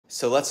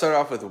So let's start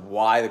off with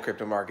why the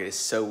crypto market is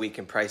so weak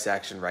in price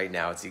action right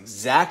now. It's the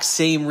exact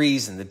same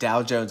reason the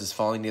Dow Jones is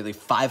falling nearly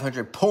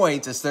 500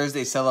 points as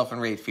Thursday's sell-off and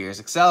rate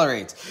fears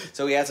accelerates.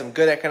 So we had some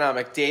good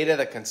economic data.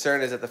 The concern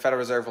is that the Federal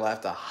Reserve will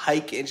have to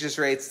hike interest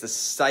rates to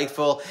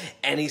stifle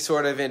any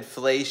sort of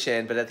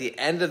inflation. But at the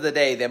end of the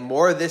day, the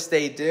more of this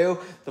they do,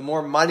 the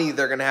more money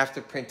they're going to have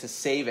to print to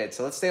save it.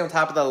 So let's stay on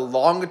top of the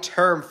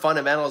long-term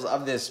fundamentals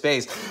of this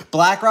space.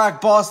 BlackRock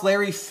boss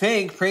Larry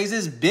Fink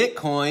praises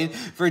Bitcoin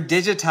for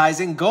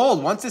digitizing gold.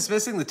 Once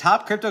dismissing the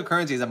top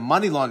cryptocurrency as a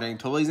money laundering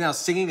tool, he's now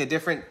singing a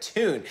different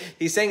tune.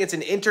 He's saying it's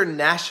an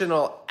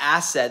international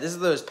asset. This is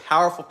the most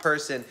powerful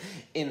person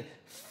in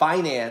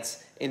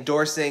finance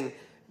endorsing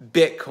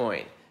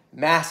Bitcoin.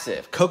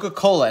 Massive.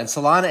 Coca-Cola and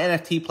Solana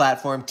NFT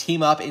platform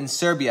team up in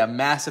Serbia.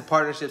 Massive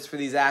partnerships for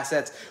these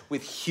assets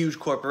with huge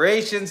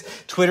corporations.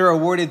 Twitter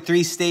awarded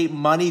 3 state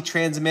money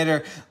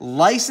transmitter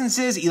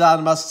licenses.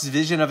 Elon Musk's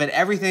vision of an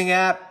everything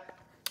app.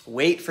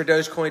 Wait for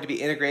DogeCoin to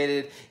be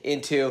integrated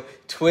into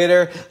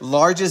Twitter.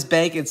 Largest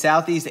bank in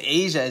Southeast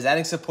Asia is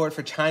adding support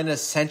for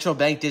China's central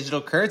bank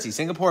digital currency.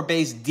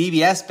 Singapore-based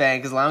DBS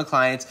Bank is allowing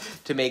clients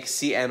to make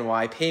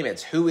CNY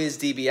payments. Who is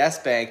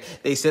DBS Bank?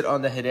 They sit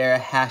on the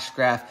Hbar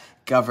Hashgraph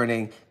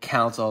Governing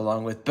Council,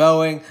 along with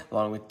Boeing,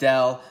 along with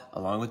Dell,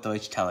 along with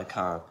Deutsche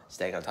Telekom,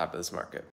 staying on top of this market.